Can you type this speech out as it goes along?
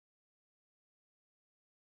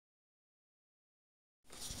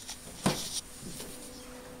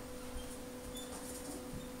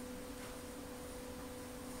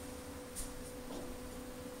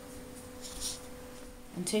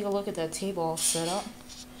take a look at that table all set up.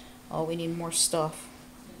 Oh, we need more stuff.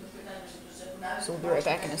 So we'll be right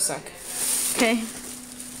back in a sec. Okay.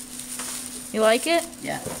 You like it?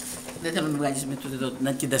 Yeah. Δεν θέλω να βγάλεις με τούτο,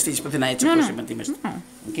 να κοιταστείς πουθενά έτσι No, όπως no. είπαν είμαστε. No.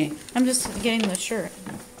 Okay. I'm just getting the shirt.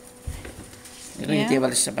 Εδώ γιατί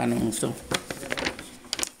έβαλες απάνω μου αυτό.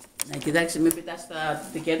 Να κοιτάξεις, μην πετάς τα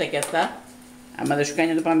τικέτα και αυτά. Άμα δεν σου κάνει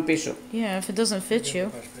να το πάμε πίσω. Yeah, if it doesn't fit you.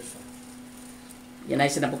 Για να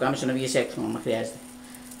είσαι ένα πουκάμισο να βγεις έξω, άμα χρειάζεται.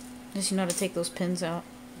 Does you know to take those pins out?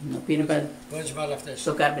 Να πίνω κάτι. Πόνες βάλω αυτές.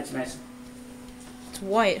 Στο κάρπετς μέσα. It's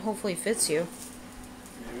white. Hopefully it fits you. I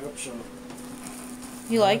hope so.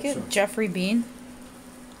 You like it? Jeffrey Bean?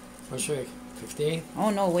 Πόσο έχει? 15? Oh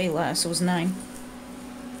no, way less. It was 9.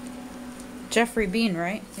 Jeffrey Bean,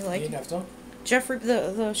 right? You like Τι it? είναι αυτό? Jeffrey,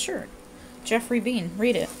 the shirt. Jeffrey Bean.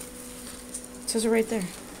 Read it. It says it right there.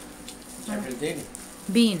 Jeffrey Dean.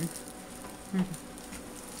 Bean.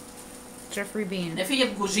 Jeffrey Bean. Φύγε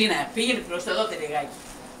από την κουζίνα, πήγαινε προς τα εδώ λιγάκι.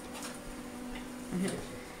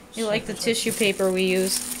 You like the tissue paper we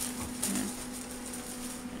use? Yeah.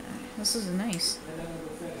 This is nice.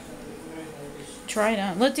 Try it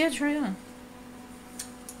on. Let Dad try it on.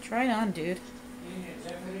 Try it on, dude.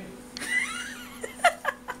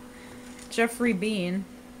 Jeffrey Bean.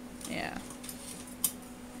 Yeah.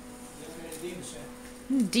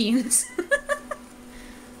 Deans.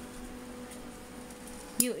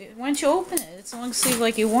 Why don't you open it? It's a long sleeve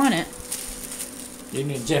like you want it.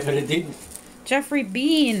 Είναι Jeffrey Dean. Jeffrey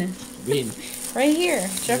Bean. Bean. Right here.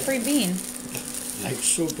 Jeffrey Bean. Like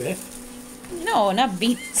soup, eh? No, not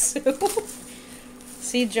bean soup.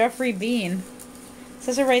 See, Jeffrey Bean. It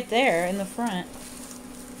says it right there in the front.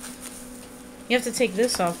 You have to take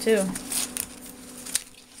this off, too.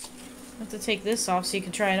 You have to take this off so you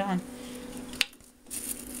can try it on.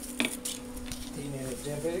 Είναι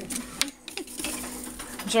Jeffrey.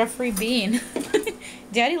 Jeffrey Bean.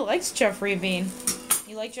 Daddy likes Jeffrey Bean.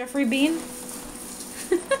 You like Jeffrey Bean?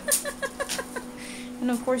 And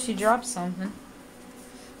of course you dropped something.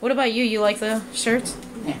 What about you? You like the shirts?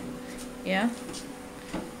 Yeah. Yeah?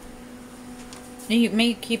 You may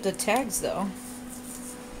keep the tags though.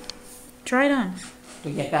 Try it on. Το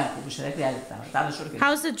γιακά, που σε δεν χρειάζεται. Τα άλλα σου έρχεται.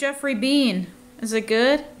 How's the Jeffrey Bean? Is it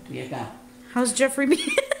good? Το γιακά. How's Jeffrey Bean?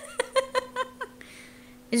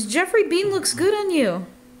 Is Jeffrey Bean looks good on you?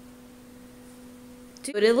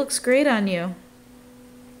 Dude, it looks great on you.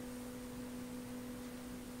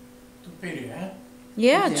 Το πήρε, eh?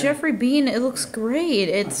 Yeah, Yeah. Jeffrey Bean, it looks great.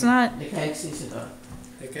 It's not... 16 είσαι τώρα.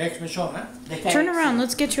 16 μισό, eh? 16. Turn around,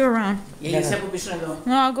 let's get you around. Γέλισε από πίσω εδώ.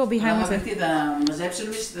 No, I'll go behind Άμα with it. βρεθεί θα μαζέψουμε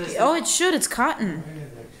εμείς. Oh, it should. It's cotton.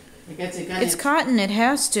 Κάτσε, κάνει. It's cotton. It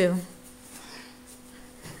has to.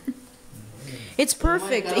 It's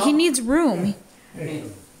perfect. He needs room.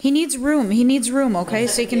 He needs room. He needs room, okay?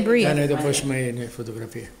 So he can breathe. Κάνε εδώ πώς είναι η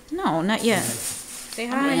φωτογραφία. No, not yet. Say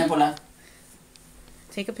Χρόνια hi. πολλά.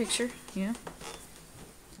 Take a picture. Yeah.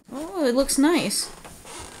 Oh, it looks nice.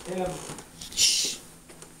 Shh.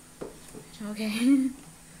 Okay.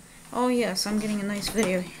 Oh, yes. I'm getting a nice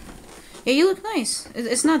video. Yeah, you look nice.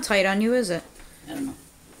 It's not tight on you, is it? I don't know.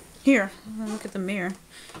 Here, look at the mirror.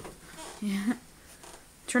 Yeah.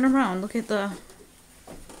 Turn around. Look at the...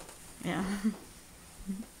 Yeah.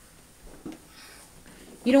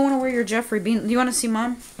 You don't want to wear your Jeffrey Bean. Do you want to see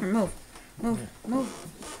Mom? Here, move. Move. Move.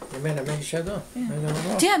 Εμένα με έχεις εδώ.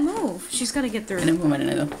 Dad, move. She's got to get through. Είναι που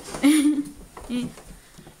μένει εδώ.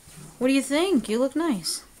 What do you think? You look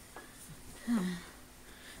nice.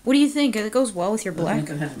 What do you think? It goes well with your black.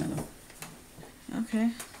 Okay.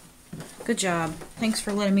 Good job. Thanks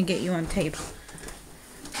for letting me get you on tape.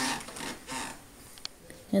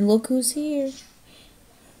 And look who's here.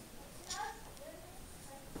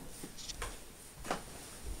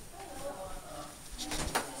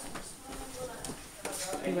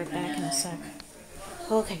 Be right back in a sec.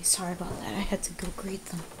 Okay, sorry about that. I had to go greet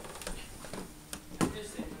them.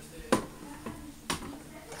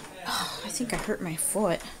 Oh, I think I hurt my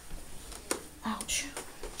foot. Ouch.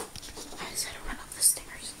 I just had to run up the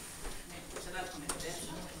stairs.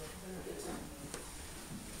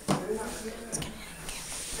 Let's get in again.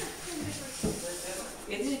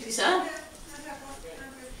 Γιατί είσαι κλεισά.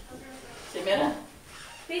 Σήμερα.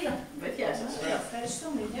 Πήγα. Παιδιά σας.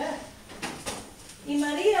 Ευχαριστούμε, γεια. Η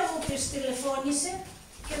Μαρία μου της τηλεφώνησε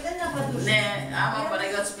και δεν απαντούσε. Ναι, άμα ο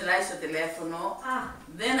Παναγιώτης μιλάει στο τηλέφωνο,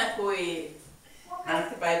 δεν ακούει αν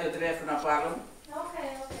χτυπάει το τηλέφωνο από άλλον.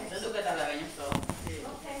 Δεν το καταλαβαίνει αυτό.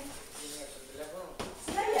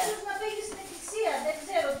 Ίσως να πήγε στην εκκλησία, δεν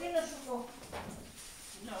ξέρω τι να σου πω.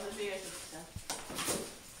 Ναι, δεν πήγα στην εκκλησία.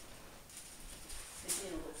 Σε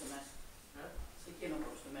εκείνο κόψε μέσα. Σε εκείνο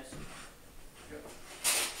κόψε μέσα.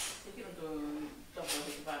 Σε εκείνο το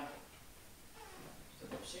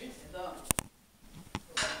Εδώ.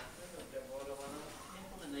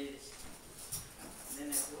 Έχουμε να είδες. Δεν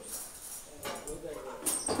ακούς.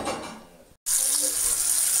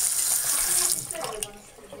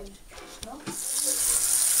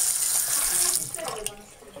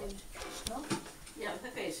 Για, θα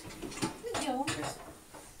καείς.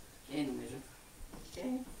 Και νομίζω.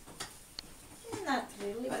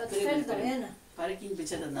 Πάρε εκείνη την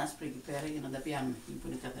πετσέτα την άσπρη εκεί πέρα για να τα πιάνουμε, εκείνη που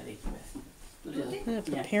είναι καθαρή εκεί πέρα. They're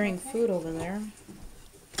preparing food over there.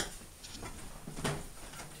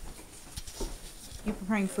 You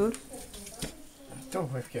preparing food? Αυτό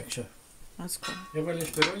έχω φτιάξει. That's cool. Έβαλες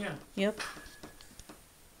πυρούνια. Yep.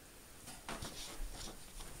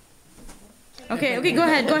 Okay, okay, go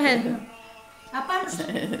ahead, go ahead. Απάνω στο.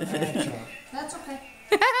 Έτσι. That's okay.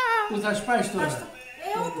 Πού θα σπάσεις τώρα?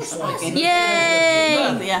 Όπου σπάσει.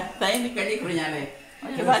 Yay! Θα είναι καλή χρονιά, λέει.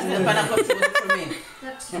 Και βάζει να πάει να κόψει το ψωμί.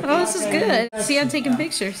 Oh, this is good. See, I'm taking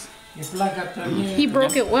pictures. Η πλάκα του είναι... He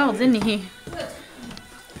broke it well, didn't he?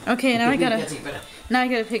 Okay, now I got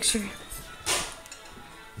a picture.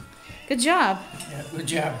 Good job. Yeah, good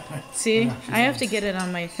job. See, I have to get it on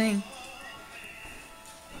my thing.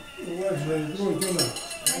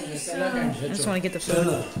 I just want to get the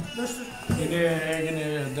food.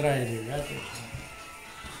 Έγινε dry λίγο.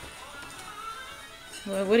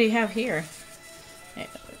 What do you have here?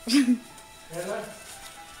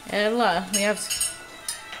 Ella, we have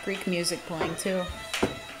Greek music playing too.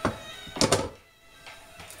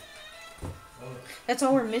 That's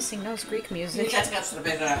all we're missing. No, it's Greek music. Κάτσε στο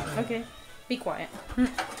τραπέζι τώρα. Okay, be quiet.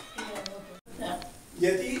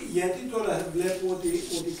 Γιατί τώρα βλέπω ότι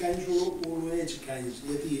κάνεις όλο έτσι κάνεις,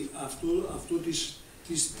 γιατί αυτό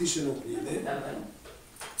της ενοχλεί,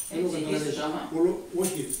 Έτσι, εκεί στο σώμα.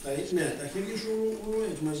 όχι, τα χέρια σου όλο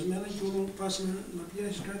έτσι, μαζεμένα και όλο πας να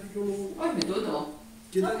πιάσεις κάτι και όλο... Όχι με τούτο.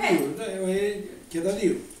 Και τα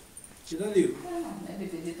δύο, και τα δύο.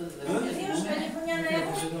 Επειδή το